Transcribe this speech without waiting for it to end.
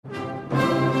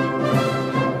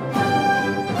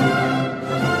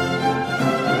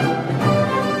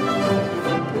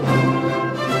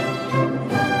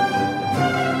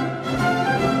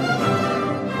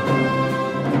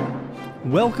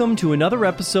Welcome to another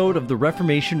episode of the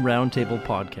Reformation Roundtable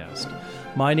podcast.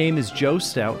 My name is Joe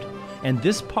Stout, and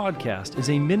this podcast is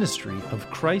a ministry of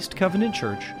Christ Covenant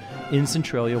Church in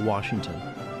Centralia, Washington.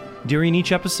 During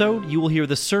each episode, you will hear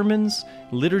the sermons,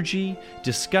 liturgy,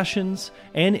 discussions,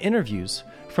 and interviews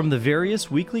from the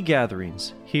various weekly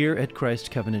gatherings here at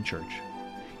Christ Covenant Church.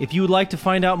 If you would like to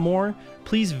find out more,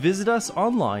 please visit us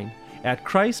online at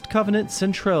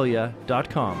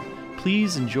christcovenantcentralia.com.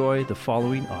 Please enjoy the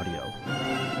following audio.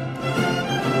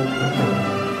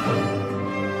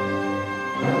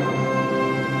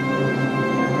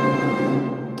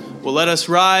 Well, let us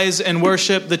rise and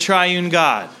worship the triune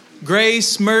God.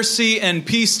 Grace, mercy, and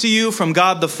peace to you from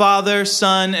God the Father,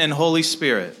 Son, and Holy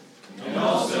Spirit. And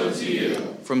also to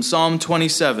you. From Psalm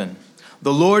 27.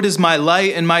 The Lord is my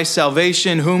light and my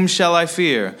salvation, whom shall I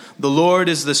fear? The Lord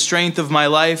is the strength of my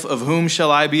life, of whom shall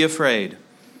I be afraid?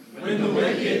 When the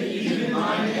wicked, even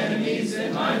mine enemies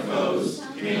and my foes,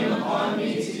 came upon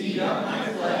me to eat up my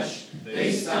flesh,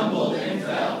 they stumbled and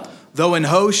fell. Though an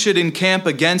host should encamp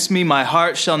against me, my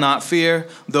heart shall not fear.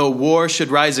 Though war should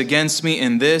rise against me,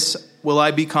 in this will I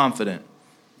be confident.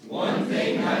 One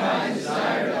thing have I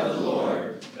desired of the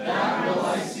Lord, that will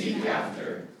I seek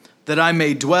after, that I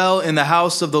may dwell in the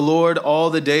house of the Lord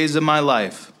all the days of my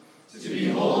life, to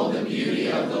behold the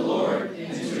beauty of the Lord,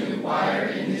 and to inquire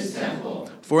in his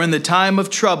temple. For in the time of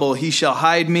trouble he shall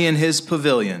hide me in his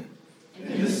pavilion.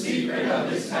 In the secret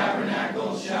of his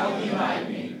tabernacle shall he hide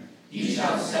me. He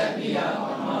shall set me up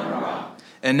upon a rock.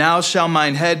 And now shall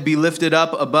mine head be lifted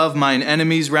up above mine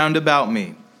enemies round about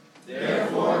me.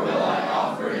 Therefore will I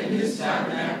offer in his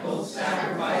tabernacle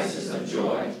sacrifices of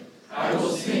joy. I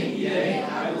will sing, yea,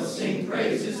 I will sing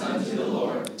praises unto the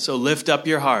Lord. So lift up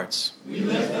your hearts. We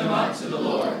lift them up to the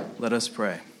Lord. Let us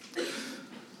pray.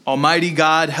 Almighty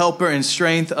God, helper and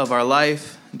strength of our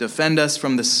life, defend us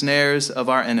from the snares of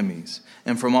our enemies,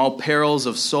 and from all perils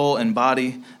of soul and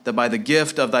body, that by the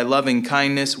gift of thy loving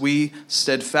kindness we,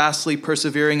 steadfastly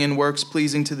persevering in works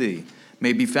pleasing to thee,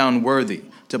 may be found worthy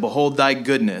to behold thy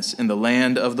goodness in the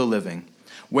land of the living.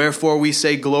 Wherefore we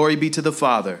say, Glory be to the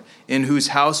Father, in whose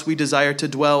house we desire to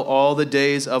dwell all the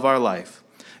days of our life.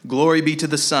 Glory be to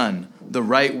the Son, the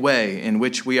right way in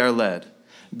which we are led.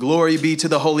 Glory be to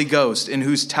the Holy Ghost, in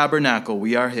whose tabernacle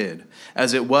we are hid,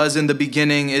 as it was in the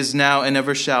beginning, is now, and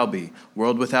ever shall be,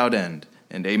 world without end.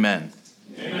 And amen.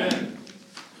 Amen.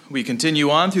 We continue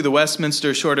on through the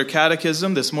Westminster Shorter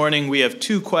Catechism. This morning we have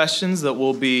two questions that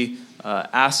we'll be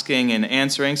asking and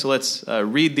answering. So let's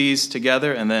read these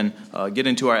together and then get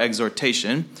into our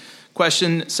exhortation.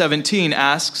 Question 17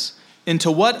 asks, into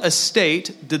what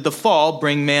estate did the fall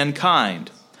bring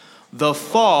mankind? The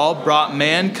fall brought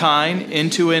mankind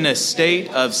into an estate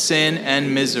of sin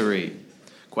and misery.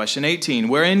 Question 18,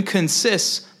 wherein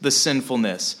consists the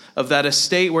sinfulness of that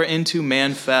estate whereinto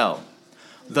man fell?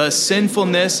 The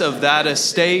sinfulness of that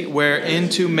estate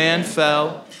whereinto man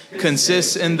fell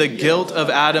consists in the guilt of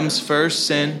Adam's first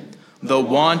sin, the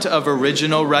want of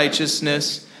original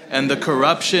righteousness, and the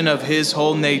corruption of his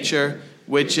whole nature,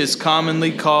 which is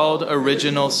commonly called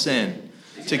original sin,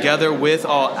 together with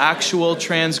all actual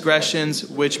transgressions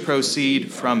which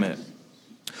proceed from it.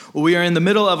 Well, we are in the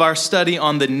middle of our study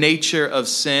on the nature of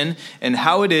sin and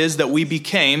how it is that we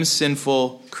became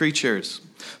sinful creatures.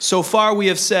 So far, we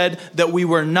have said that we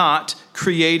were not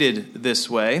created this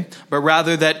way, but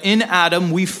rather that in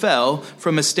Adam we fell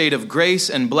from a state of grace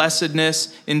and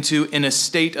blessedness into an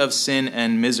estate of sin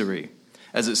and misery.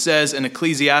 As it says in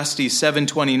Ecclesiastes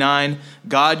 7:29,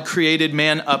 God created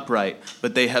man upright,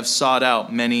 but they have sought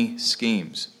out many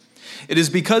schemes. It is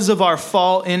because of our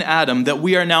fall in Adam that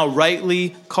we are now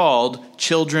rightly called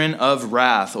children of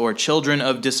wrath, or children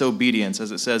of disobedience,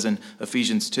 as it says in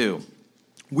Ephesians 2.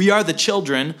 We are the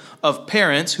children of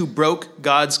parents who broke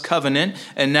God's covenant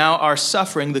and now are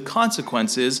suffering the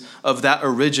consequences of that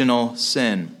original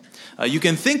sin. You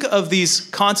can think of these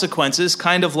consequences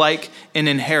kind of like an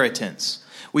inheritance.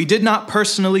 We did not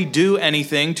personally do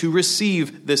anything to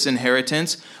receive this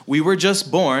inheritance. We were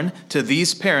just born to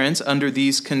these parents under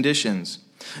these conditions.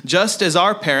 Just as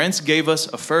our parents gave us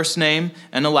a first name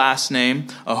and a last name,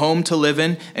 a home to live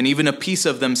in, and even a piece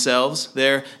of themselves,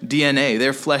 their DNA,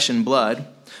 their flesh and blood,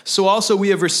 so also we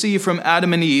have received from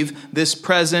Adam and Eve this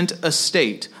present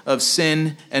estate of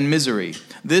sin and misery,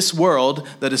 this world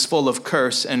that is full of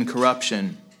curse and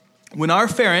corruption. When our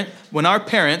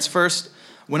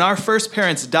first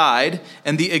parents died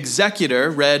and the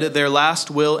executor read their last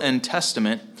will and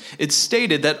testament, it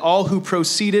stated that all who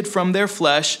proceeded from their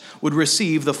flesh would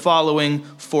receive the following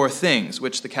four things,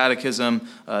 which the Catechism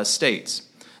states.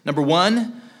 Number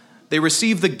one, they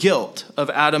received the guilt of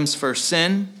Adam's first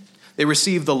sin. They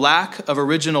receive the lack of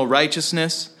original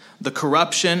righteousness, the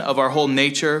corruption of our whole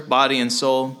nature, body and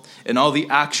soul, and all the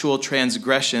actual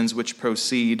transgressions which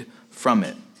proceed from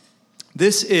it.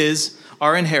 This is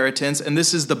our inheritance, and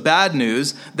this is the bad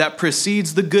news that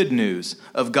precedes the good news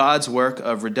of God's work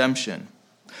of redemption.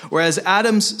 Whereas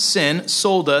Adam's sin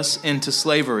sold us into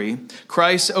slavery,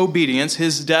 Christ's obedience,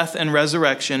 his death and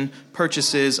resurrection,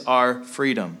 purchases our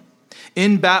freedom.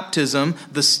 In baptism,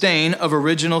 the stain of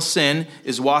original sin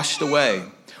is washed away.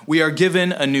 We are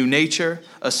given a new nature,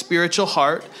 a spiritual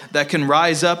heart that can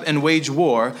rise up and wage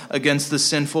war against the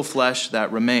sinful flesh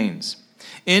that remains.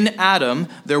 In Adam,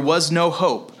 there was no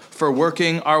hope for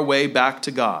working our way back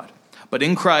to God. But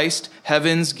in Christ,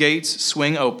 heaven's gates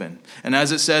swing open. And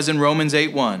as it says in Romans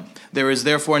 8:1, there is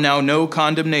therefore now no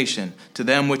condemnation to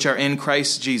them which are in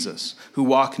Christ Jesus, who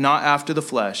walk not after the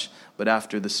flesh, but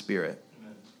after the Spirit.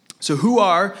 Amen. So who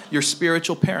are your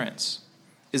spiritual parents?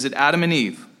 Is it Adam and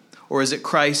Eve? Or is it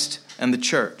Christ and the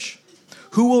church?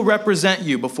 Who will represent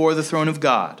you before the throne of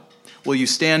God? Will you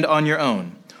stand on your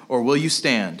own? Or will you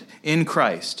stand in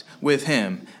Christ with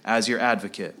him as your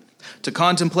advocate? To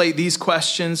contemplate these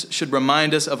questions should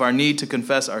remind us of our need to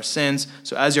confess our sins.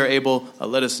 So as you're able,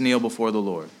 let us kneel before the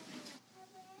Lord.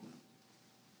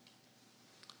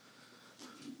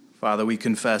 Father, we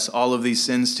confess all of these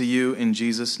sins to you in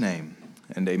Jesus' name,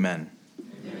 and amen.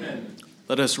 Amen.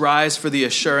 Let us rise for the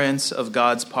assurance of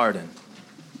God's pardon.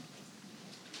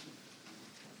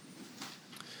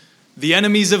 The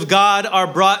enemies of God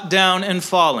are brought down and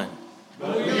fallen.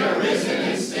 But we are risen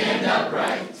and stand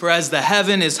upright. For as the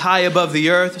heaven is high above the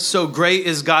earth, so great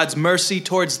is God's mercy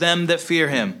towards them that fear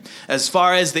him. As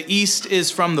far as the east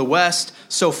is from the west,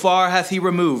 so far hath he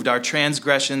removed our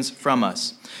transgressions from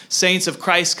us. Saints of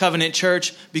Christ's Covenant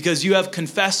Church, because you have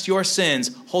confessed your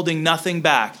sins, holding nothing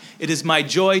back, it is my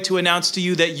joy to announce to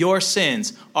you that your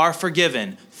sins are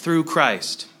forgiven through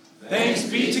Christ. Thanks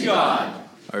be to God.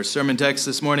 Our sermon text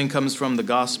this morning comes from the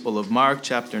Gospel of Mark,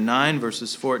 chapter 9,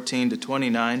 verses 14 to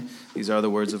 29. These are the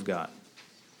words of God.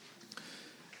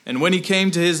 And when he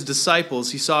came to his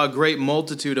disciples, he saw a great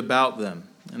multitude about them,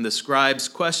 and the scribes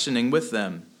questioning with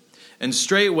them. And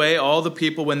straightway all the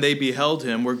people, when they beheld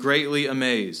him, were greatly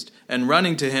amazed, and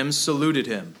running to him, saluted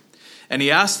him. And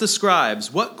he asked the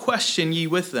scribes, What question ye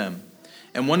with them?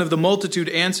 And one of the multitude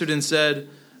answered and said,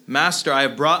 Master, I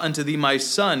have brought unto thee my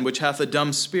son, which hath a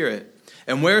dumb spirit.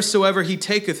 And wheresoever he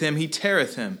taketh him, he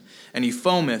teareth him, and he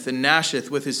foameth and gnasheth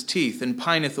with his teeth, and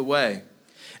pineth away.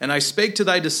 And I spake to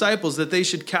thy disciples that they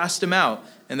should cast him out,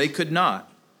 and they could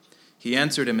not. He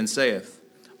answered him and saith,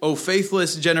 O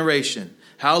faithless generation,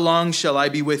 how long shall I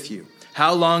be with you?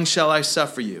 How long shall I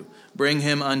suffer you? Bring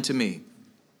him unto me.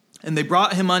 And they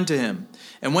brought him unto him.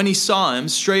 And when he saw him,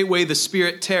 straightway the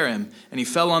spirit tare him, and he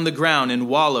fell on the ground and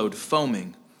wallowed,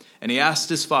 foaming. And he asked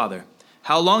his father,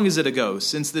 How long is it ago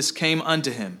since this came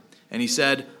unto him? And he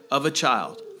said, Of a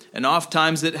child. And oft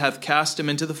times it hath cast him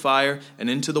into the fire and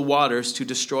into the waters to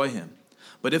destroy him.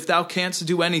 But if thou canst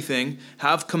do anything,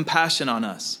 have compassion on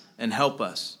us, and help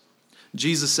us.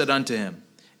 Jesus said unto him,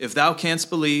 If thou canst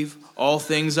believe, all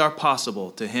things are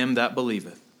possible to him that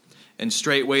believeth. And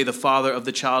straightway the father of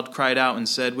the child cried out and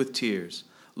said with tears,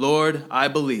 Lord, I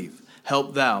believe,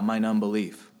 help thou mine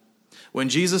unbelief. When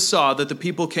Jesus saw that the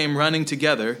people came running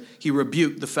together, he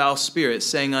rebuked the foul spirit,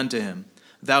 saying unto him,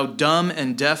 Thou dumb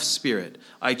and deaf spirit,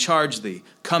 I charge thee,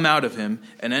 come out of him,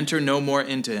 and enter no more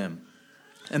into him.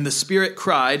 And the spirit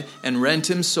cried, and rent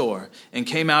him sore, and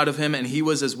came out of him, and he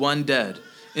was as one dead,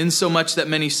 insomuch that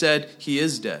many said, He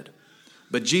is dead.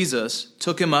 But Jesus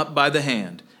took him up by the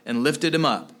hand, and lifted him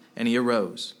up, and he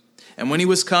arose. And when he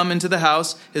was come into the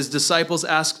house, his disciples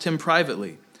asked him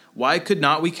privately, Why could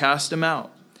not we cast him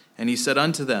out? And he said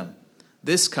unto them,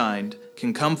 This kind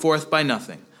can come forth by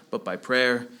nothing, but by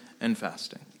prayer and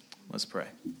fasting. Let's pray.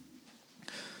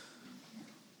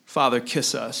 Father,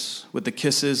 kiss us with the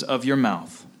kisses of your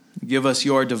mouth. Give us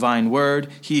your divine word,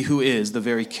 he who is the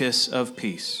very kiss of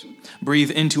peace.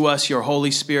 Breathe into us your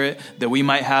Holy Spirit, that we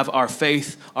might have our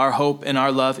faith, our hope, and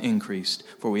our love increased.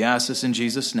 For we ask this in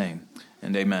Jesus' name,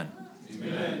 and amen.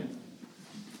 Amen.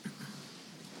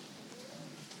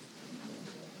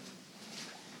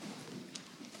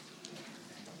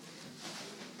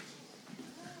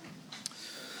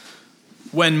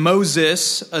 When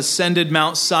Moses ascended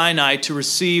Mount Sinai to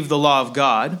receive the law of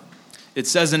God, it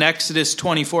says in Exodus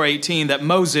 24:18 that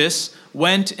Moses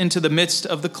went into the midst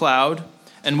of the cloud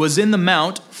and was in the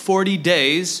mount 40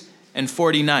 days and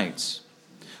 40 nights.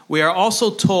 We are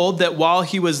also told that while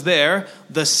he was there,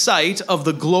 the sight of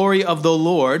the glory of the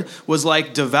Lord was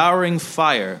like devouring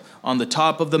fire on the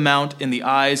top of the mount in the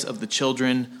eyes of the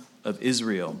children of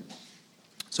Israel.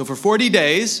 So for 40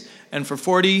 days, and for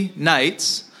 40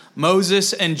 nights,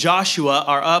 Moses and Joshua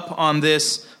are up on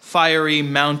this fiery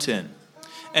mountain.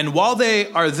 And while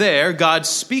they are there, God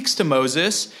speaks to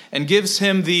Moses and gives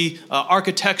him the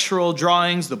architectural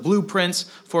drawings, the blueprints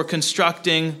for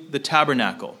constructing the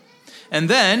tabernacle. And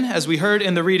then, as we heard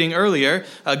in the reading earlier,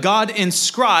 God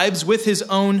inscribes with his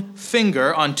own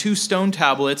finger on 2 stone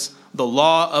tablets the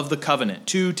law of the covenant,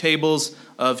 2 tables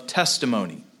of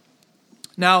testimony.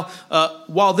 Now,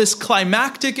 while this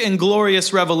climactic and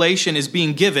glorious revelation is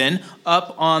being given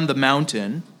up on the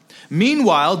mountain,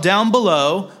 meanwhile, down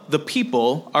below, the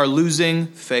people are losing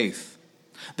faith.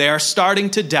 They are starting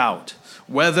to doubt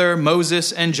whether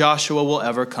Moses and Joshua will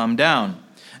ever come down.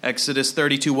 Exodus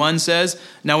 32:1 says,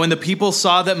 "Now when the people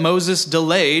saw that Moses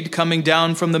delayed coming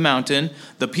down from the mountain,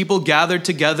 the people gathered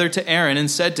together to Aaron and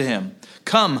said to him,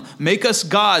 'Come, make us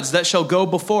gods that shall go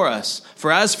before us.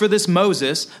 For as for this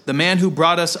Moses, the man who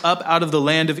brought us up out of the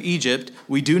land of Egypt,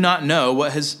 we do not know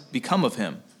what has become of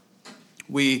him.'"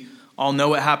 We all know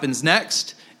what happens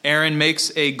next. Aaron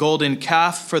makes a golden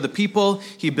calf for the people.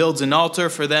 He builds an altar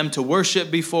for them to worship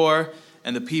before,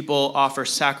 and the people offer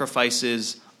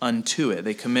sacrifices unto it.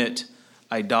 They commit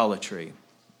idolatry.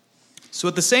 So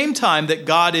at the same time that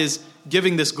God is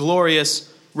giving this glorious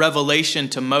revelation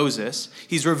to Moses,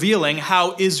 he's revealing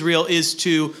how Israel is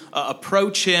to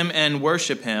approach him and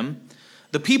worship him.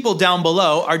 The people down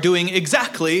below are doing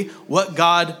exactly what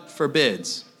God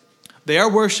forbids. They are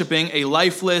worshiping a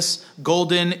lifeless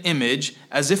golden image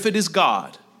as if it is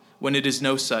God, when it is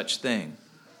no such thing.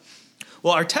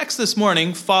 Well, our text this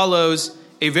morning follows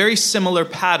a very similar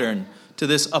pattern to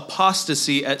this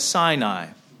apostasy at Sinai.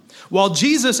 While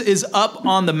Jesus is up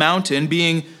on the mountain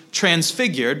being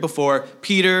transfigured before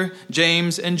Peter,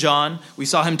 James, and John, we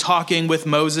saw him talking with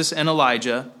Moses and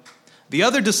Elijah, the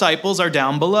other disciples are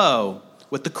down below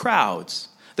with the crowds.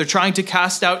 They're trying to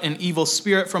cast out an evil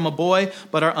spirit from a boy,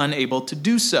 but are unable to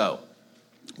do so.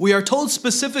 We are told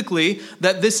specifically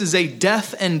that this is a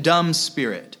deaf and dumb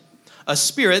spirit, a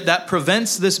spirit that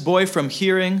prevents this boy from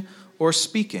hearing or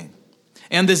speaking.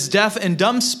 And this deaf and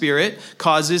dumb spirit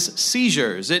causes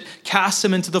seizures. It casts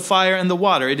him into the fire and the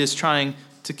water. It is trying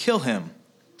to kill him.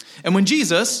 And when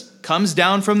Jesus comes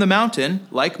down from the mountain,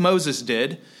 like Moses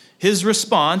did, his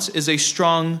response is a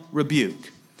strong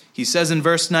rebuke. He says in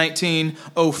verse 19,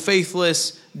 "O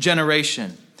faithless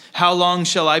generation, how long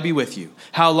shall I be with you?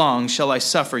 How long shall I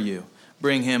suffer you?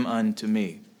 Bring him unto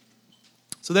me."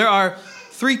 So there are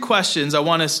 3 questions I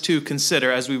want us to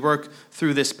consider as we work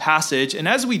through this passage. And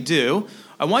as we do,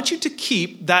 I want you to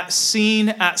keep that scene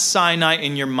at Sinai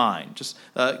in your mind. Just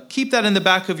keep that in the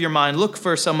back of your mind. Look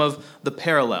for some of the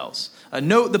parallels.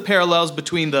 Note the parallels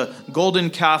between the golden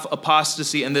calf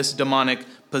apostasy and this demonic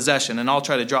possession. And I'll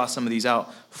try to draw some of these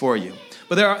out for you.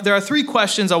 But there are 3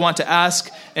 questions I want to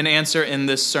ask and answer in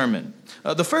this sermon.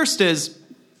 The first is,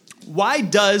 why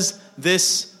does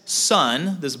this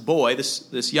son, this boy,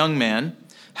 this young man,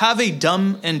 have a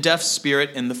dumb and deaf spirit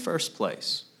in the first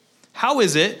place? How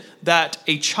is it that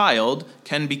a child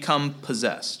can become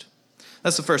possessed?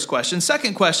 That's the first question.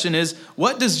 Second question is,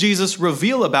 what does Jesus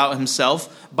reveal about himself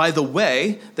by the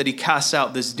way that he casts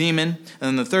out this demon? And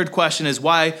then the third question is,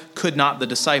 why could not the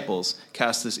disciples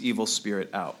cast this evil spirit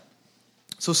out?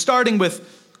 So starting with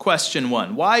question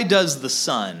 1, why does the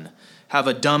son have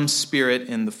a dumb spirit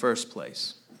in the first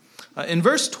place? In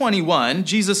verse 21,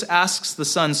 Jesus asks the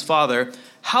son's father,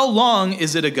 "How long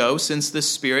is it ago since this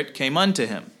spirit came unto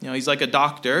him?" He's like a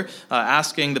doctor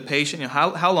asking the patient,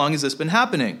 how long has this been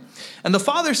happening? And the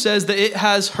father says that it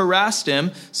has harassed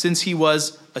him since he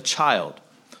was a child.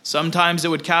 Sometimes it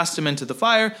would cast him into the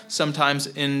fire, sometimes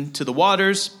into the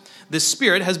waters. This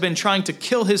spirit has been trying to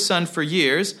kill his son for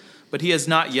years, but he has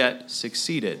not yet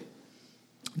succeeded.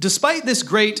 Despite this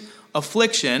great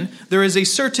affliction, there is a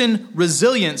certain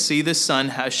resiliency this son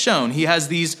has shown. He has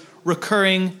these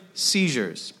recurring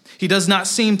seizures. He does not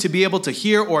seem to be able to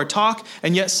hear or talk,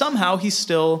 and yet somehow he's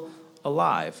still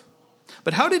alive.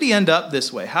 But how did he end up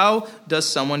this way? How does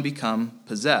someone become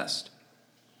possessed?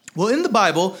 Well, in the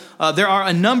Bible, there are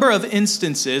a number of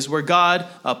instances where God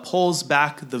pulls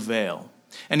back the veil.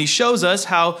 And he shows us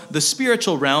how the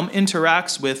spiritual realm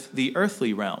interacts with the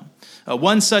earthly realm.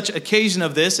 One such occasion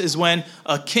of this is when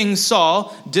King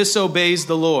Saul disobeys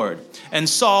the Lord. And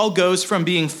Saul goes from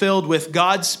being filled with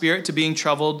God's spirit to being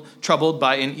troubled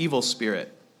by an evil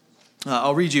spirit.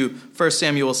 I'll read you 1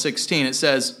 Samuel 16. It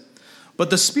says,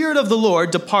 "But the Spirit of the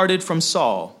Lord departed from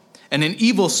Saul, and an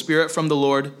evil spirit from the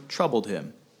Lord troubled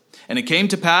him. And it came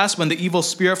to pass, when the evil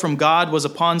spirit from God was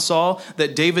upon Saul,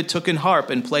 that David took an harp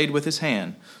and played with his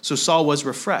hand. So Saul was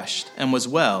refreshed and was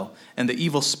well, and the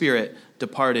evil spirit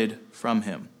departed from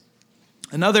him."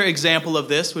 Another example of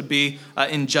this would be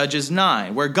in Judges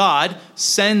 9, where God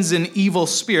sends an evil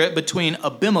spirit between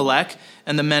Abimelech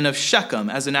and the men of Shechem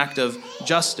as an act of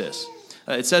justice.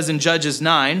 It says in Judges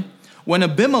 9, "When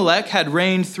Abimelech had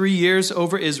reigned 3 years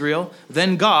over Israel,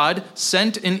 then God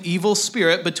sent an evil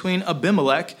spirit between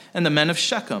Abimelech and the men of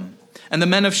Shechem. And the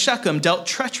men of Shechem dealt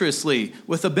treacherously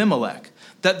with Abimelech,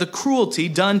 that the cruelty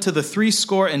done to the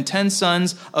 70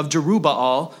 sons of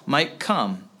Jerubbaal might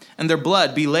come, and their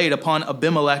blood be laid upon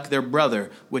Abimelech their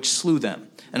brother, which slew them,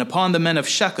 and upon the men of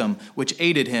Shechem, which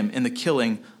aided him in the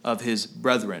killing of his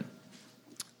brethren."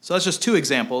 So that's just 2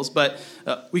 examples, but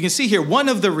we can see here one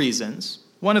of the reasons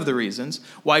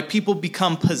why people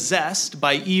become possessed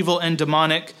by evil and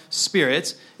demonic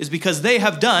spirits is because they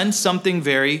have done something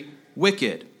very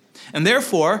wicked. And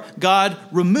therefore, God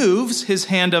removes his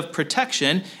hand of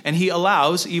protection, and he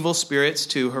allows evil spirits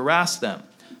to harass them.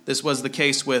 This was the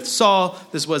case with Saul.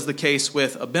 This was the case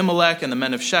with Abimelech and the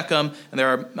men of Shechem. And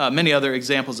there are many other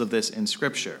examples of this in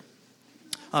Scripture.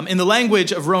 In the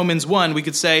language of Romans 1, we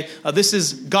could say this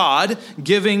is God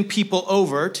giving people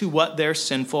over to what their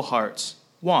sinful hearts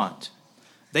want.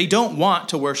 They don't want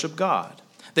to worship God.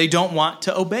 They don't want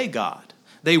to obey God.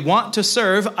 They want to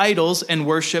serve idols and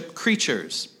worship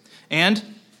creatures. And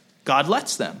God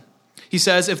lets them. He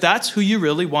says, if that's who you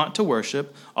really want to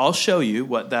worship, I'll show you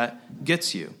what that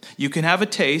gets you. You can have a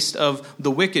taste of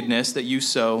the wickedness that you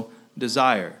so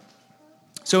desire.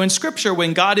 So in Scripture,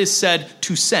 when God is said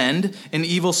to send an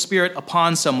evil spirit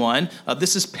upon someone,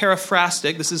 this is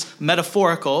paraphrastic, this is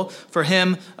metaphorical for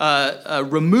him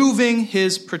removing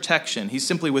his protection. He's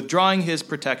simply withdrawing his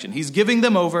protection. He's giving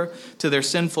them over to their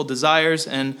sinful desires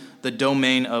and the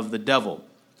domain of the devil.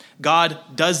 God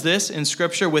does this in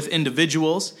Scripture with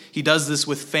individuals. He does this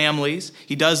with families.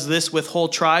 He does this with whole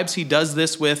tribes. He does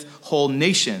this with whole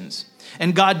nations.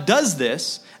 And God does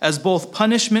this as both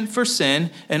punishment for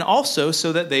sin and also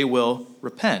so that they will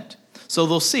repent. So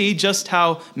they'll see just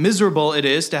how miserable it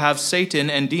is to have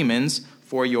Satan and demons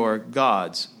for your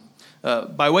gods.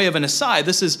 By way of an aside,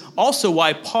 this is also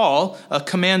why Paul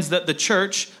commands that the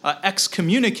church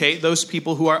excommunicate those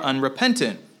people who are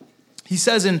unrepentant. He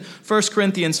says in 1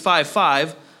 Corinthians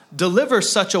 5:5, "Deliver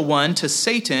such a one to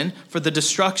Satan for the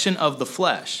destruction of the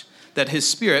flesh, that his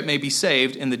spirit may be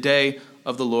saved in the day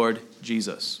of the Lord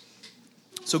Jesus."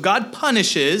 So God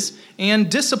punishes and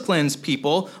disciplines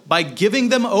people by giving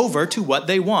them over to what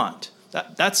they want.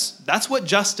 That's what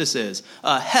justice is.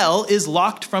 Hell is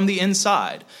locked from the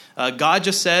inside. God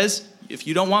just says, if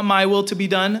you don't want my will to be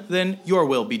done, then your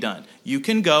will be done. You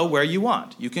can go where you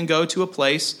want. You can go to a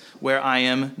place where I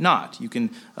am not. You can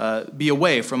be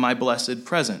away from my blessed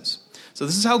presence. So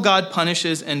this is how God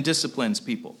punishes and disciplines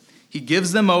people. He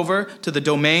gives them over to the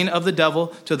domain of the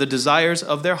devil, to the desires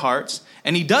of their hearts,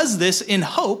 and he does this in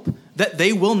hope that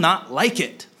they will not like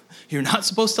it. You're not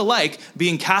supposed to like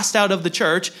being cast out of the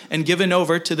church and given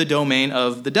over to the domain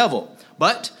of the devil.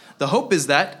 But the hope is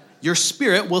that your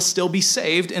spirit will still be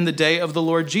saved in the day of the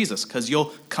Lord Jesus, because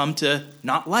you'll come to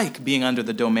not like being under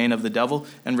the domain of the devil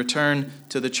and return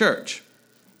to the church.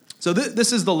 So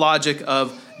this is the logic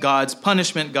of God's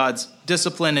punishment, God's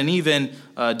discipline, and even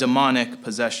demonic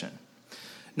possession.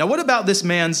 Now, what about this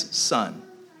man's son?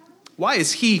 Why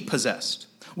is he possessed?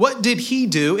 What did he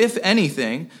do, if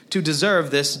anything, to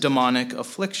deserve this demonic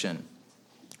affliction?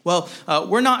 Well,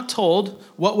 we're not told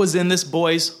what was in this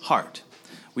boy's heart.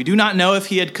 We do not know if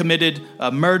he had committed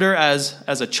murder as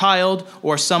a child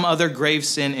or some other grave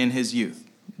sin in his youth.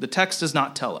 The text does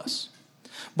not tell us.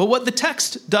 But what the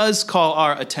text does call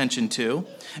our attention to,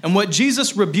 and what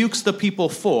Jesus rebukes the people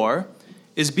for,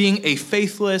 is being a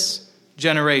faithless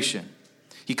generation.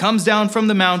 He comes down from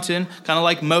the mountain, kind of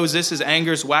like Moses, his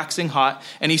anger is waxing hot,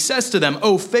 and he says to them,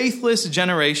 "O faithless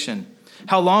generation,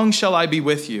 how long shall I be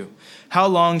with you? How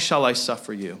long shall I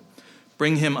suffer you?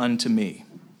 Bring him unto me."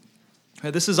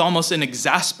 This is almost an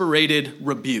exasperated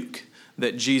rebuke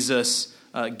that Jesus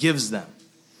gives them.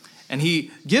 And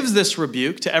he gives this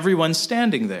rebuke to everyone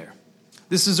standing there.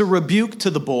 This is a rebuke to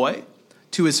the boy,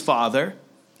 to his father,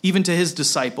 even to his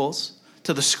disciples,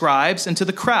 to the scribes, and to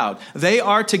the crowd. They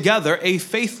are together a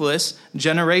faithless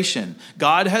generation.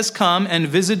 God has come and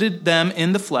visited them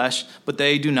in the flesh, but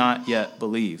they do not yet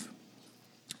believe.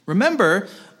 Remember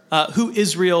who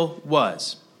Israel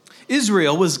was.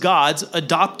 Israel was God's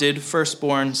adopted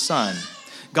firstborn son.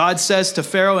 God says to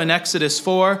Pharaoh in Exodus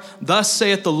 4, "Thus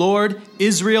saith the Lord,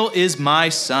 Israel is my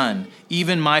son,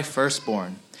 even my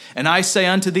firstborn. And I say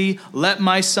unto thee, let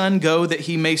my son go that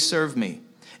he may serve me.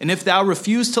 And if thou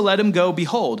refuse to let him go,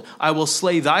 behold, I will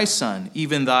slay thy son,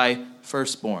 even thy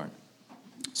firstborn."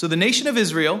 So the nation of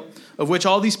Israel of which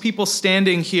all these people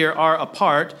standing here are a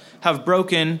part, have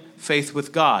broken faith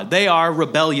with God. They are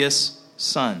rebellious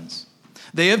sons.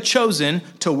 They have chosen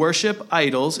to worship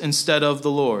idols instead of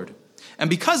the Lord. And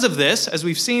because of this, as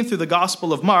we've seen through the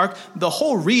Gospel of Mark, the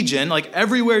whole region, like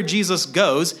everywhere Jesus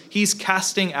goes, he's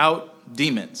casting out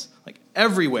demons. Like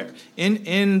everywhere.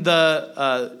 In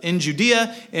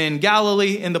Judea, in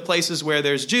Galilee, in the places where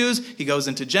there's Jews, he goes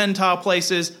into Gentile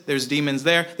places, there's demons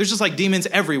there. There's just like demons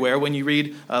everywhere when you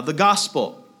read the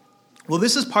Gospel. Well,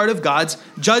 this is part of God's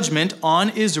judgment on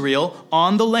Israel,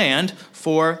 on the land,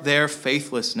 for their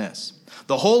faithlessness.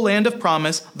 The whole land of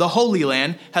promise, the Holy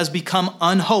Land, has become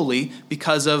unholy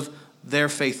because of their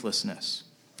faithlessness.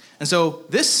 And so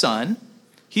this son,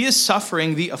 he is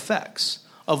suffering the effects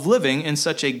of living in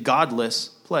such a godless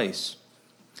place.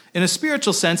 In a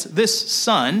spiritual sense, this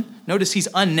son, notice he's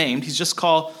unnamed, he's just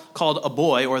called a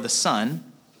boy or the son.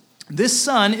 This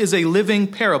son is a living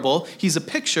parable. He's a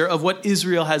picture of what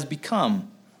Israel has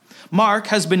become. Mark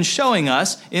has been showing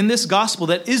us in this gospel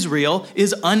that Israel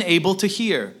is unable to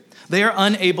hear. They are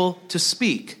unable to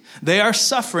speak. They are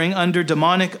suffering under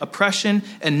demonic oppression,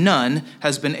 and none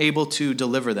has been able to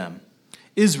deliver them.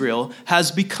 Israel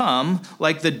has become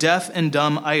like the deaf and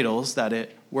dumb idols that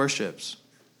it worships.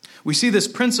 We see this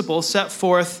principle set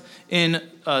forth in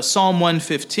Psalm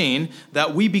 115,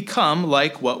 that we become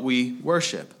like what we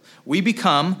worship. We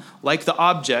become like the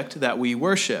object that we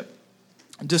worship.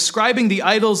 Describing the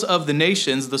idols of the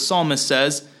nations, the psalmist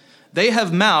says, "They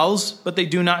have mouths, but they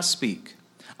do not speak.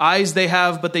 Eyes they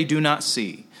have, but they do not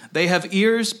see. They have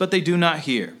ears, but they do not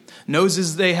hear.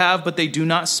 Noses they have, but they do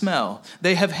not smell.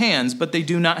 They have hands, but they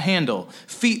do not handle.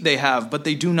 Feet they have, but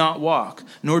they do not walk,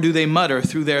 nor do they mutter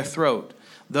through their throat.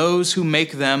 Those who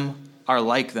make them are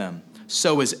like them.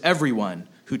 So is everyone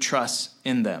who trusts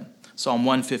in them." Psalm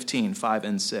 115, 5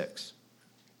 and 6.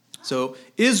 So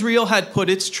Israel had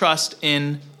put its trust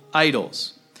in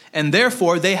idols, and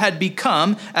therefore they had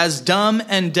become as dumb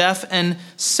and deaf and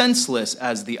senseless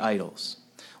as the idols.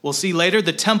 We'll see later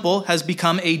the temple has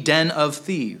become a den of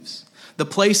thieves. The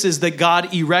places that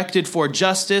God erected for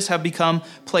justice have become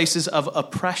places of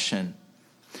oppression.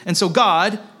 And so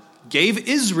God gave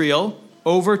Israel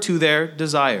over to their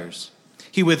desires.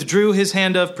 He withdrew his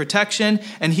hand of protection,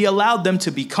 and he allowed them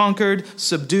to be conquered,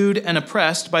 subdued, and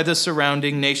oppressed by the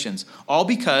surrounding nations, all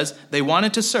because they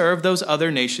wanted to serve those other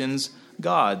nations'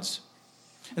 gods.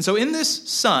 And so in this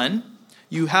son,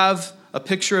 you have a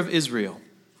picture of Israel.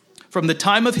 From the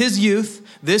time of his youth,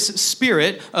 this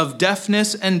spirit of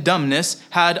deafness and dumbness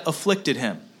had afflicted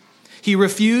him. He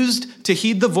refused to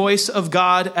heed the voice of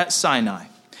God at Sinai.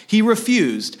 He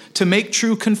refused to make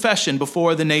true confession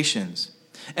before the nations.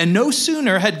 And no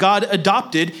sooner had God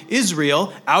adopted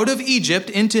Israel out of Egypt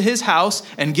into his house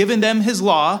and given them his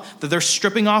law that they're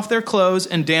stripping off their clothes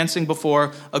and dancing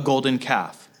before a golden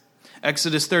calf.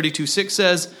 Exodus 32:6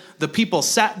 says, "The people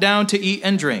sat down to eat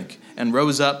and drink and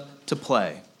rose up to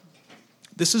play."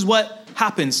 This is what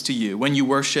happens to you when you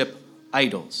worship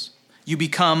idols. You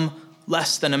become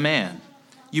less than a man.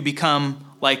 You become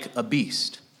like a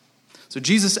beast. So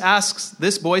Jesus asks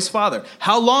this boy's father,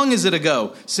 "How long is it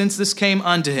ago since this came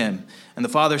unto him?" And the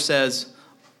father says,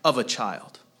 "Of a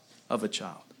child, of a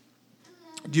child."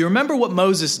 Do you remember what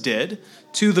Moses did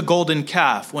to the golden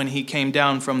calf when he came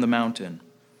down from the mountain?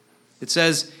 It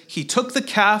says, he took the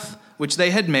calf which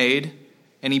they had made,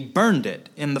 and he burned it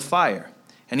in the fire,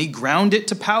 and he ground it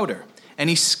to powder, and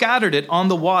he scattered it on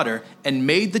the water, and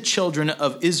made the children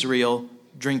of Israel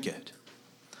drink it.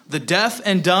 The deaf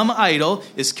and dumb idol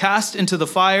is cast into the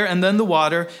fire and then the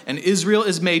water, and Israel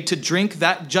is made to drink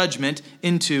that judgment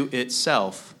into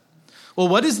itself. Well,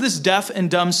 what is this deaf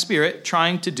and dumb spirit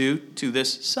trying to do to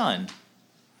this son?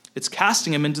 It's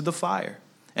casting him into the fire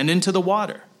and into the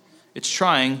water. It's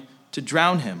trying to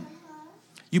drown him.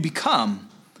 You become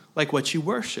like what you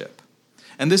worship.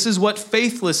 And this is what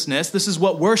faithlessness, this is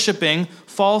what worshiping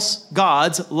false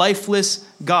gods, lifeless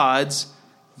gods,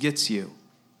 gets you.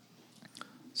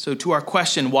 So to our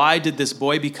question, why did this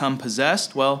boy become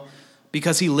possessed? Well,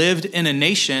 because he lived in a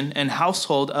nation and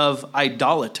household of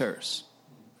idolaters.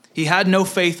 He had no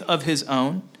faith of his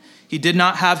own. He did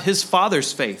not have his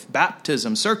father's faith,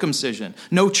 baptism, circumcision,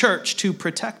 no church to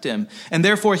protect him, and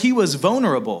therefore he was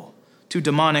vulnerable to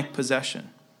demonic possession.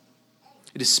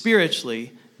 It is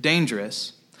spiritually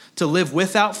dangerous to live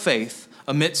without faith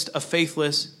amidst a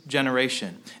faithless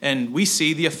generation, and we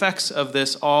see the effects of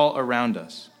this all around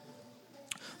us.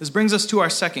 This brings us to our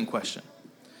second question.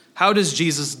 How does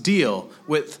Jesus deal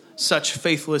with such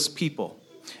faithless people?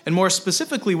 And more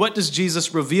specifically, what does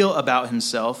Jesus reveal about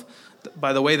himself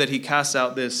by the way that he casts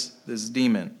out this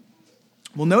demon?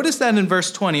 Well, notice that in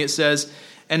verse 20 it says,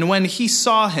 And when he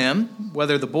saw him,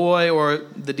 whether the boy or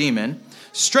the demon,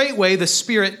 straightway the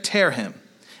spirit tare him,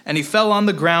 and he fell on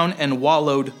the ground and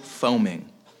wallowed foaming.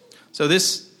 So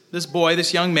this boy,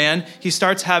 this young man, he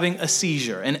starts having a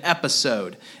seizure, an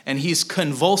episode, and he's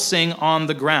convulsing on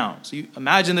the ground. So you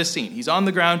imagine this scene. He's on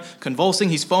the ground, convulsing,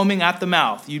 he's foaming at the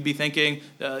mouth. You'd be thinking,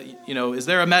 is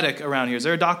there a medic around here? Is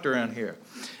there a doctor around here?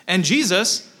 And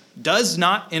Jesus does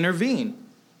not intervene.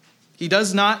 He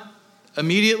does not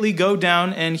immediately go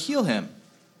down and heal him.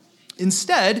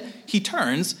 Instead, he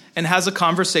turns and has a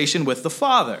conversation with the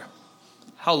Father.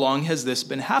 How long has this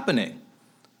been happening?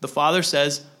 The Father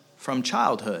says, from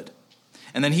childhood.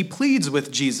 And then he pleads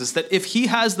with Jesus that if he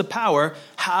has the power,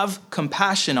 have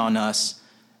compassion on us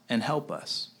and help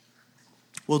us.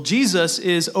 Well, Jesus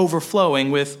is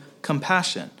overflowing with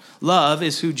compassion. Love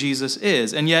is who Jesus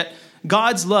is. And yet,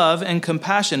 God's love and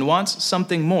compassion wants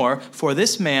something more for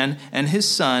this man and his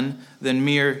son than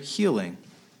mere healing.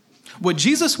 What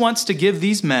Jesus wants to give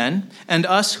these men and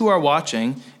us who are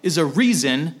watching is a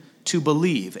reason to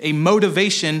believe, a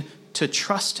motivation to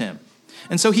trust him.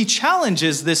 And so he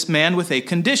challenges this man with a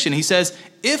condition. He says,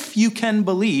 if you can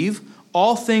believe,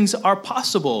 all things are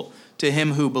possible to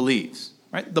him who believes.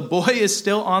 Right? The boy is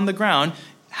still on the ground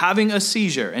having a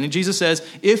seizure. And Jesus says,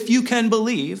 if you can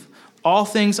believe, all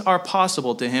things are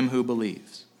possible to him who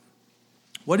believes.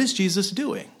 What is Jesus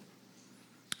doing?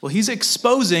 Well, he's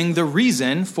exposing the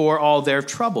reason for all their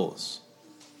troubles.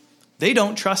 They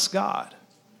don't trust God.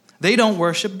 They don't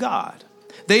worship God.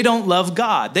 They don't love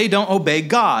God. They don't obey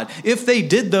God. If they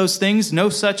did those things, no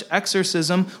such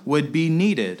exorcism would be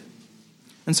needed.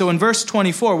 And so in verse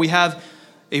 24, we have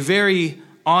a very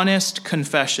honest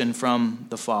confession from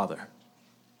the father.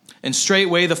 And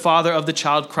straightway the father of the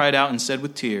child cried out and said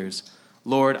with tears,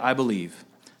 Lord, I believe.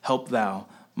 Help thou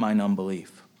mine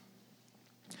unbelief.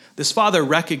 This father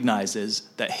recognizes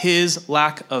that his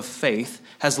lack of faith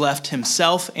has left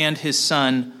himself and his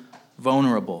son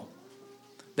vulnerable.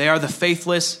 They are the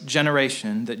faithless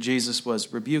generation that Jesus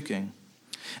was rebuking.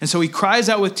 And so he cries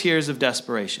out with tears of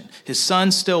desperation. His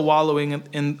son still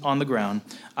wallowing on the ground,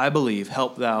 I believe,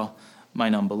 help thou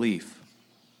mine unbelief.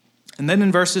 And then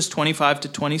in verses 25 to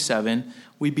 27,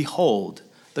 we behold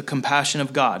the compassion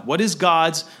of God. What is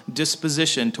God's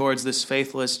disposition towards this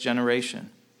faithless generation?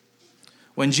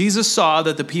 When Jesus saw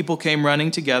that the people came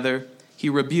running together, he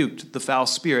rebuked the foul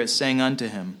spirit, saying unto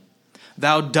him,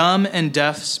 Thou dumb and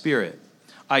deaf spirit,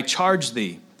 I charge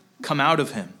thee, come out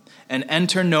of him, and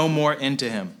enter no more into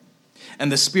him.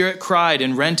 And the spirit cried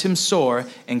and rent him sore,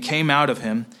 and came out of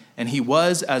him, and he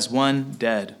was as one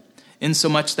dead,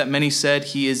 insomuch that many said,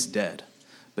 He is dead.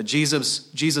 But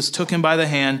Jesus took him by the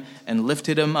hand and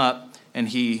lifted him up, and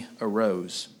he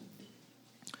arose.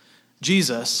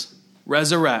 Jesus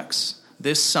resurrects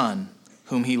this son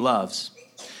whom he loves.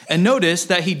 And notice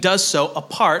that he does so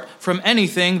apart from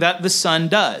anything that the son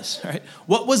does. Right?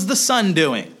 What was the son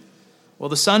doing? Well,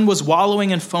 the son was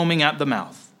wallowing and foaming at the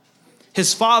mouth.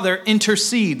 His father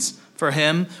intercedes for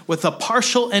him with a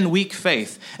partial and weak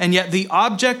faith. And yet the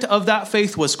object of that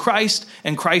faith was Christ,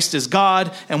 and Christ is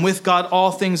God, and with God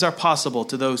all things are possible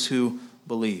to those who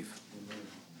believe.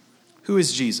 Who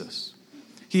is Jesus?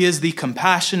 He is the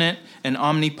compassionate and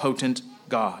omnipotent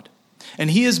God.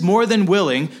 And he is more than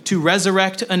willing to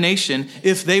resurrect a nation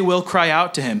if they will cry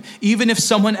out to him, even if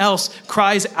someone else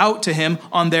cries out to him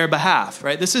on their behalf,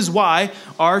 right? This is why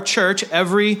our church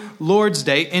every Lord's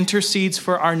Day intercedes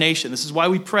for our nation. This is why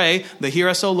we pray the Hear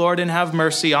Us, O Lord, and Have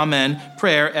Mercy, Amen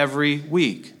prayer every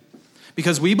week.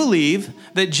 Because we believe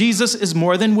that Jesus is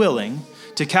more than willing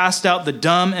to cast out the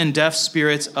dumb and deaf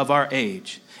spirits of our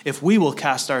age if we will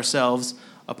cast ourselves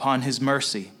upon his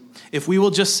mercy. If we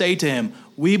will just say to him,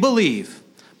 we believe,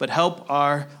 but help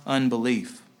our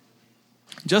unbelief.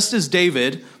 Just as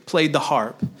David played the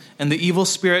harp and the evil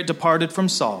spirit departed from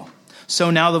Saul, so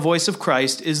now the voice of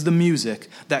Christ is the music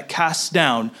that casts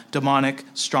down demonic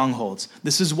strongholds.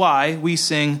 This is why we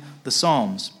sing the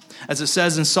Psalms. As it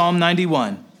says in Psalm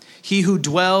 91, He who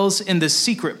dwells in the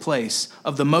secret place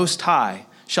of the Most High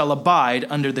shall abide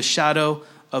under the shadow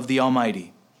of the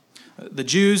Almighty. The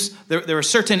Jews, there are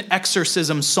certain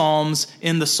exorcism psalms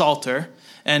in the Psalter,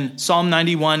 and Psalm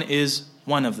 91 is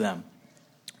one of them.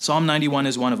 Psalm 91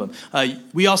 is one of them.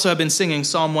 We also have been singing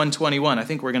Psalm 121. I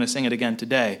think we're going to sing it again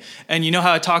today. And you know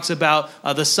how it talks about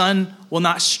the sun will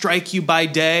not strike you by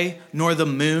day, nor the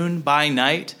moon by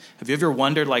night? Have you ever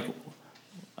wondered,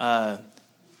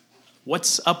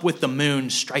 what's up with the moon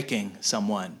striking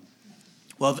someone?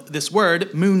 Well, this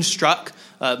word, moonstruck,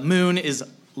 moon is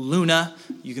Luna.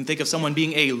 You can think of someone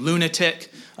being a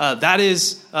lunatic. That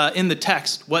is, in the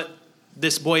text, what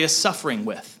this boy is suffering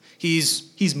with.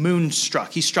 He's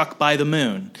moonstruck. He's struck by the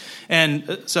moon.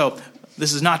 And so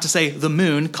this is not to say the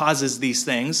moon causes these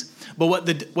things, but what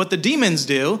the demons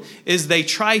do is they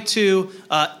try to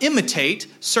imitate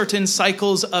certain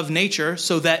cycles of nature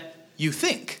so that you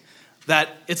think that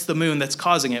it's the moon that's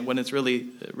causing it when it's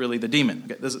really the demon.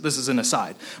 Okay, this is an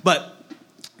aside. But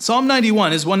Psalm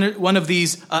 91 is one of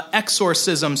these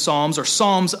exorcism psalms or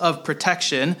psalms of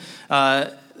protection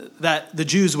that the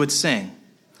Jews would sing.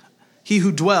 He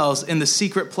who dwells in the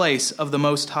secret place of the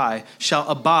Most High shall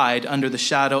abide under the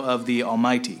shadow of the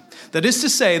Almighty. That is to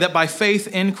say that by faith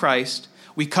in Christ,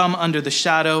 we come under the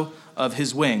shadow of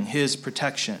his wing, his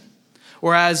protection.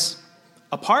 Whereas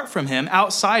apart from him,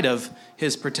 outside of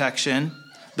his protection,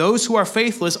 those who are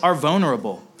faithless are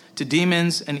vulnerable to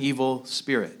demons and evil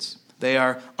spirits. They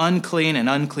are unclean, and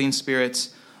unclean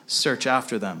spirits search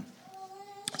after them.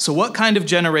 So what kind of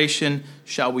generation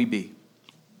shall we be?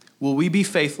 Will we be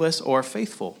faithless or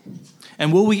faithful?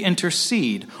 And will we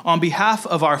intercede on behalf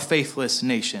of our faithless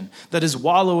nation that is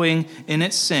wallowing in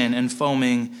its sin and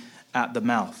foaming at the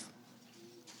mouth?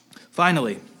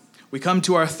 Finally, we come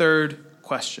to our third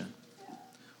question.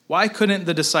 Why couldn't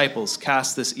the disciples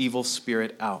cast this evil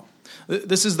spirit out?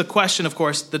 This is the question, of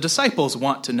course, the disciples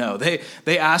want to know.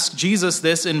 They ask Jesus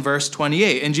this in verse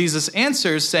 28, and Jesus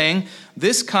answers saying,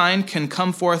 "This kind can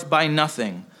come forth by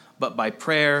nothing but by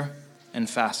prayer and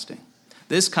fasting."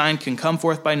 This kind can come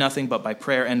forth by nothing but by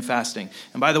prayer and fasting.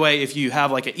 And by the way, if you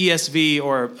have like an ESV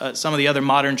or some of the other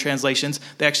modern translations,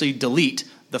 they actually delete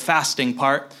the fasting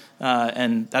part,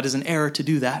 and that is an error to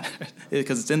do that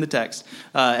because it's in the text.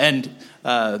 And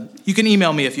you can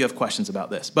email me if you have questions about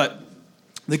this. But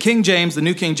the King James, the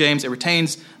New King James, it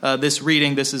retains this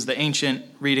reading. This is the ancient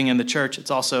reading in the church.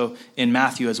 It's also in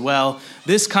Matthew as well.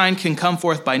 This kind can come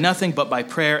forth by nothing but by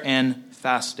prayer and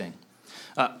fasting.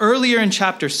 Earlier in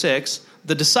chapter 6,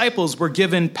 the disciples were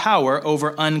given power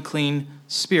over unclean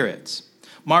spirits.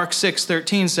 Mark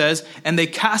 6:13 says, "And they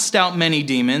cast out many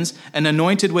demons and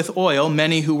anointed with oil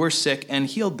many who were sick and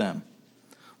healed them."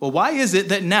 Well, why is it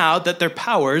that now that their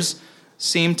powers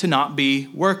seem to not be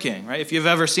working, right? If you've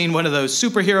ever seen one of those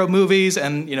superhero movies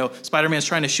and, Spider-Man's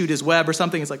trying to shoot his web or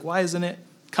something, it's like, why isn't it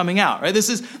coming out, right? This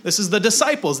is the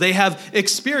disciples. They have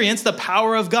experienced the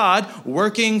power of God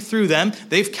working through them.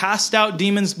 They've cast out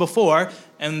demons before,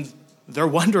 and they're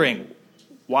wondering,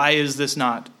 why is this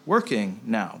not working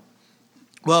now?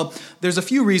 Well, there's a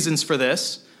few reasons for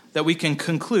this that we can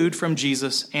conclude from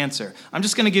Jesus' answer. I'm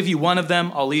just going to give you one of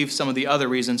them. I'll leave some of the other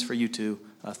reasons for you to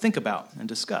think about and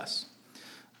discuss.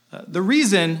 The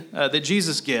reason that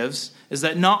Jesus gives is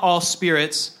that not all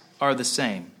spirits are the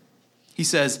same. He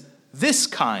says, this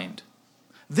kind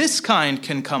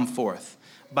can come forth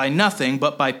by nothing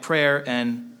but by prayer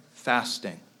and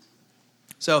fasting.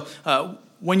 So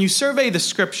when you survey the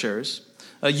scriptures,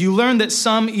 you learn that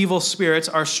some evil spirits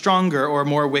are stronger or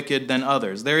more wicked than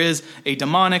others. There is a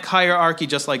demonic hierarchy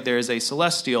just like there is a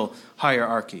celestial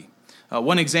hierarchy.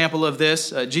 One example of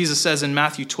this, Jesus says in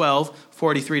Matthew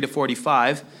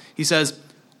 12:43-45, he says,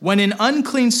 "When an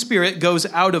unclean spirit goes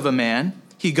out of a man,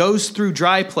 he goes through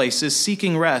dry places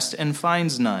seeking rest and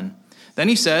finds none. Then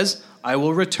he says, 'I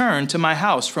will return to my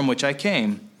house from which I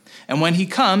came.' And when he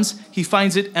comes, he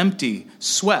finds it empty,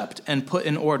 swept, and put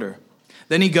in order.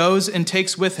 Then he goes and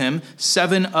takes with him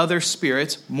 7 other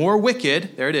spirits, more wicked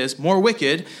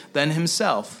than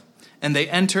himself. And they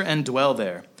enter and dwell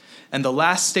there. And the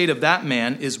last state of that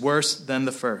man is worse than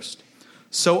the first.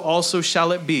 So also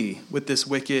shall it be with this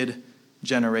wicked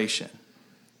generation."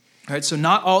 All right, so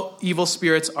not all evil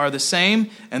spirits are the same,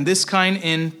 and this kind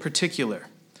in particular.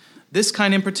 This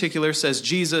kind in particular, says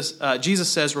Jesus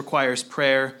says, requires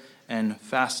prayer and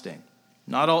fasting.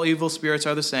 Not all evil spirits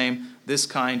are the same. This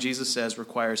kind, Jesus says,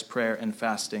 requires prayer and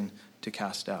fasting to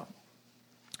cast out.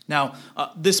 Now,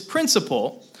 this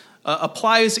principle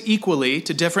applies equally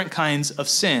to different kinds of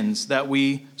sins that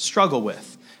we struggle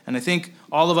with. And I think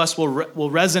all of us will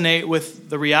resonate with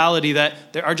the reality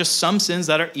that there are just some sins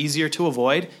that are easier to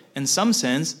avoid and some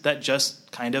sins that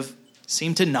just kind of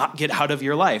seem to not get out of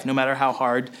your life, no matter how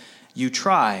hard you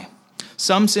try.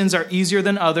 Some sins are easier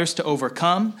than others to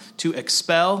overcome, to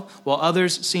expel, while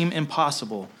others seem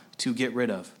impossible to get rid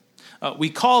of. We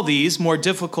call these more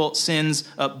difficult sins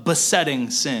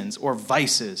besetting sins or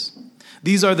vices.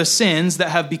 These are the sins that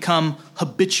have become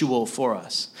habitual for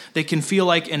us. They can feel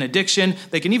like an addiction.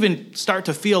 They can even start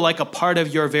to feel like a part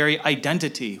of your very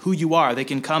identity, who you are. They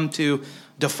can come to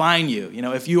define you.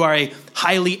 If you are a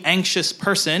highly anxious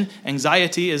person,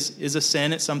 anxiety is a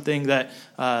sin. It's something that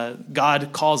God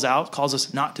calls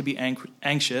us not to be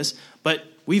anxious. But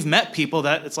we've met people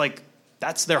that it's like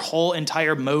That's their whole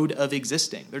entire mode of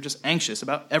existing. They're just anxious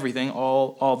about everything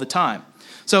all the time.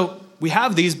 So we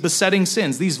have these besetting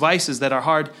sins, these vices that are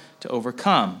hard to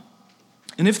overcome.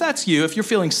 And if that's you, if you're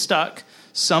feeling stuck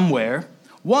somewhere,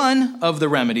 one of the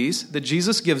remedies that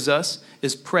Jesus gives us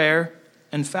is prayer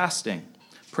and fasting.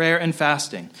 Prayer and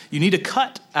fasting. You need to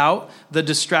cut out the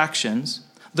distractions,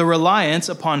 the reliance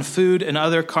upon food and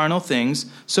other carnal things,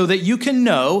 so that you can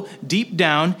know deep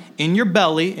down in your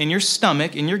belly, in your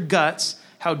stomach, in your guts,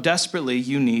 how desperately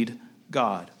you need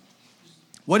God.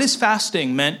 What is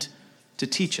fasting meant to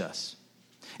teach us?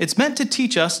 It's meant to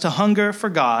teach us to hunger for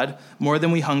God more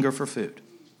than we hunger for food.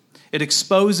 It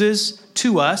exposes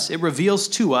to us, it reveals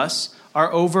to us our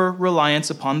over-reliance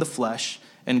upon the flesh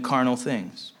and carnal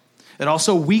things. It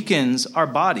also weakens our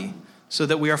body so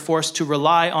that we are forced to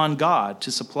rely on God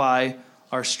to supply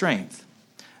our strength.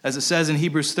 As it says in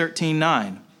Hebrews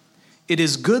 13:9, it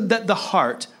is good that the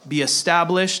heart be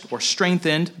established or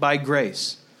strengthened by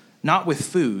grace, not with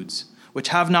foods, which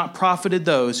have not profited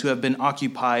those who have been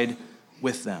occupied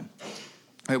with them.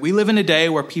 Right, we live in a day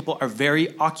where people are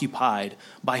very occupied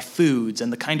by foods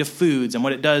and the kind of foods and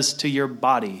what it does to your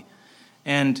body.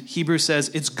 And Hebrews says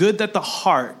it's good that the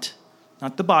heart,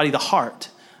 not the body, the heart,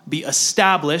 be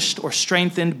established or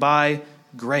strengthened by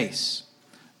grace,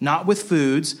 not with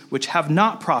foods which have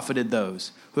not profited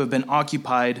those who have been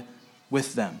occupied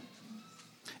with them.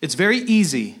 It's very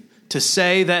easy to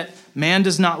say that man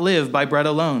does not live by bread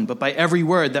alone, but by every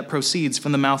word that proceeds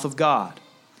from the mouth of God.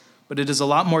 But it is a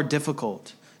lot more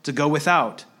difficult to go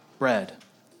without bread,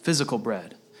 physical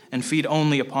bread, and feed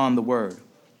only upon the word.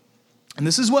 And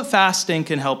this is what fasting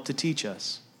can help to teach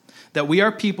us. That we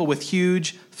are people with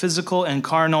huge physical and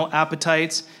carnal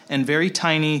appetites and very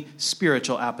tiny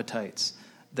spiritual appetites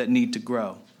that need to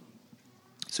grow.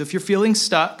 So if you're feeling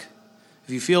stuck, if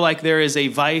you feel like there is a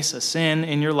vice, a sin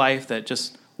in your life that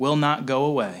just will not go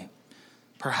away,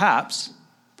 perhaps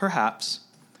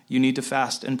you need to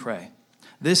fast and pray.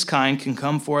 This kind can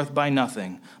come forth by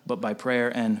nothing but by prayer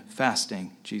and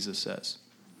fasting, Jesus says.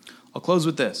 I'll close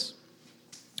with this.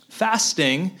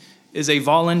 Fasting is a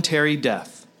voluntary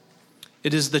death.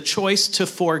 It is the choice to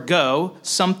forego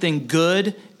something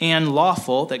good and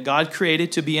lawful that God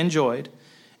created to be enjoyed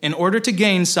in order to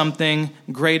gain something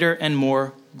greater and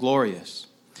more glorious.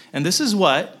 And this is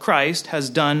what Christ has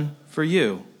done for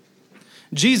you.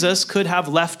 Jesus could have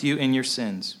left you in your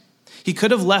sins. He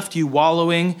could have left you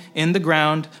wallowing in the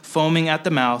ground, foaming at the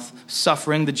mouth,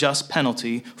 suffering the just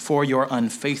penalty for your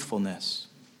unfaithfulness.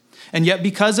 And yet,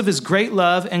 because of his great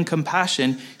love and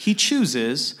compassion, he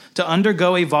chooses to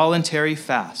undergo a voluntary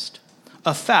fast,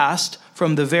 a fast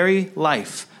from the very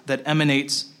life that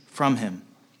emanates from him.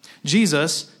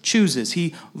 Jesus chooses,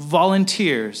 he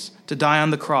volunteers to die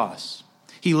on the cross.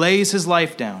 He lays his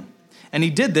life down, and he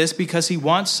did this because he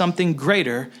wants something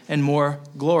greater and more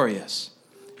glorious.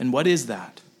 And what is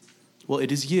that? Well,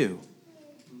 it is you.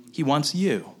 He wants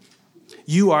you.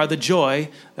 You are the joy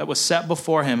that was set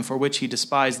before him, for which he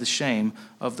despised the shame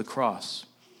of the cross.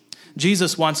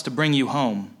 Jesus wants to bring you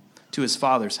home to his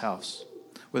Father's house,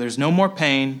 where there's no more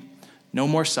pain, no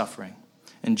more suffering,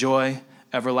 and joy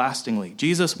everlastingly.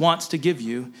 Jesus wants to give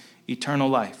you eternal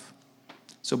life.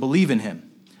 So believe in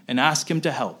him and ask him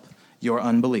to help your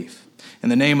unbelief. In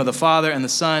the name of the Father, and the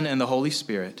Son, and the Holy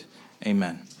Spirit,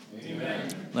 amen.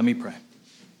 Amen. Let me pray.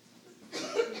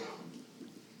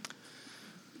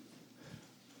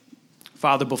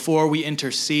 Father, before we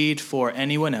intercede for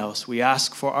anyone else, we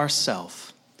ask for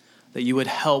ourselves that you would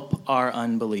help our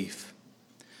unbelief.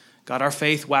 God, our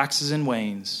faith waxes and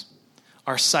wanes.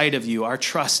 Our sight of you, our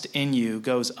trust in you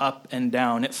goes up and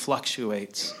down. It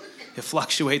fluctuates. It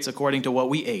fluctuates according to what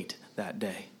we ate that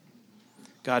day.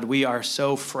 God, we are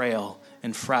so frail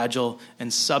and fragile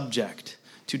and subject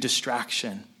to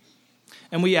distraction.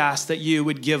 And we ask that you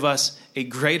would give us a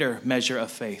greater measure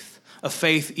of faith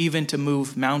even to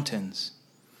move mountains.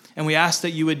 And we ask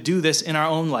that you would do this in our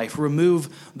own life.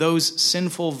 Remove those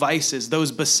sinful vices,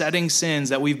 those besetting sins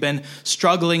that we've been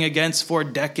struggling against for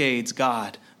decades.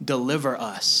 God, deliver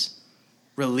us,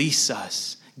 release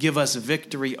us, give us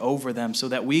victory over them so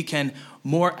that we can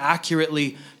more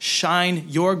accurately shine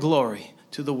your glory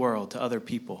to the world, to other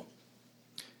people.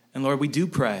 And Lord, we do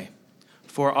pray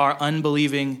for our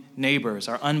unbelieving neighbors,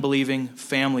 our unbelieving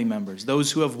family members,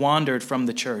 those who have wandered from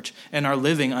the church and are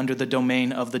living under the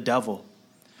domain of the devil.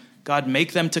 God,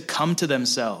 make them to come to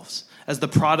themselves as the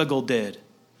prodigal did,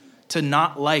 to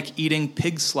not like eating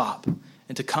pig slop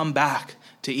and to come back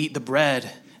to eat the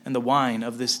bread and the wine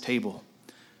of this table.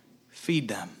 Feed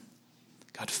them.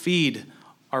 God, feed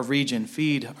our region,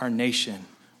 feed our nation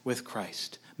with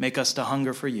Christ. Make us to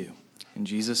hunger for you. In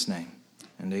Jesus' name,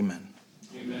 and amen.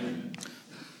 Amen.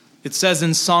 It says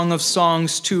in Song of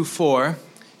Songs 2:4,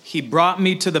 "He brought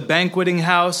me to the banqueting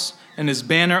house, and his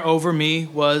banner over me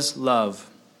was love."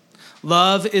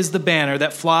 Love is the banner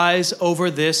that flies over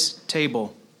this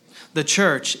table. The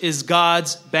church is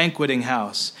God's banqueting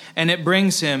house, and it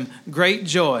brings him great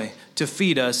joy to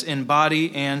feed us in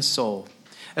body and soul.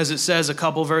 As it says a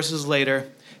couple verses later,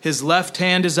 "His left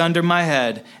hand is under my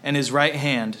head, and his right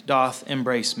hand doth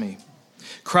embrace me."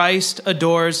 Christ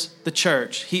adores the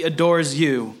church. He adores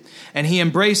you, and he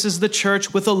embraces the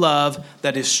church with a love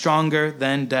that is stronger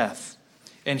than death.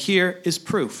 And here is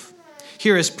proof.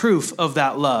 Here is proof of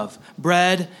that love.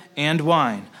 Bread and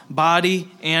wine,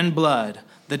 body and blood,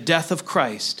 the death of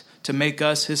Christ to make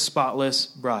us his spotless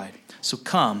bride. So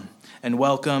come and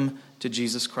welcome to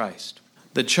Jesus Christ.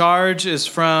 The charge is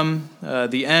from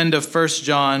the end of 1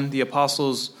 John, the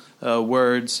apostles'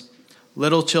 words,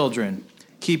 "Little children,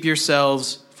 keep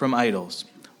yourselves from idols."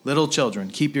 Little children,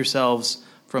 keep yourselves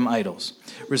from idols.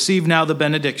 Receive now the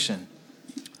benediction.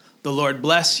 The Lord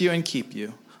bless you and keep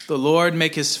you. The Lord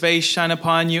make his face shine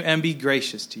upon you and be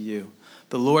gracious to you.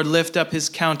 The Lord lift up his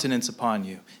countenance upon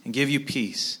you and give you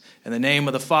peace. In the name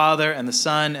of the Father, and the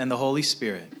Son, and the Holy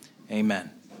Spirit.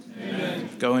 Amen. Amen.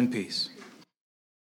 Go in peace.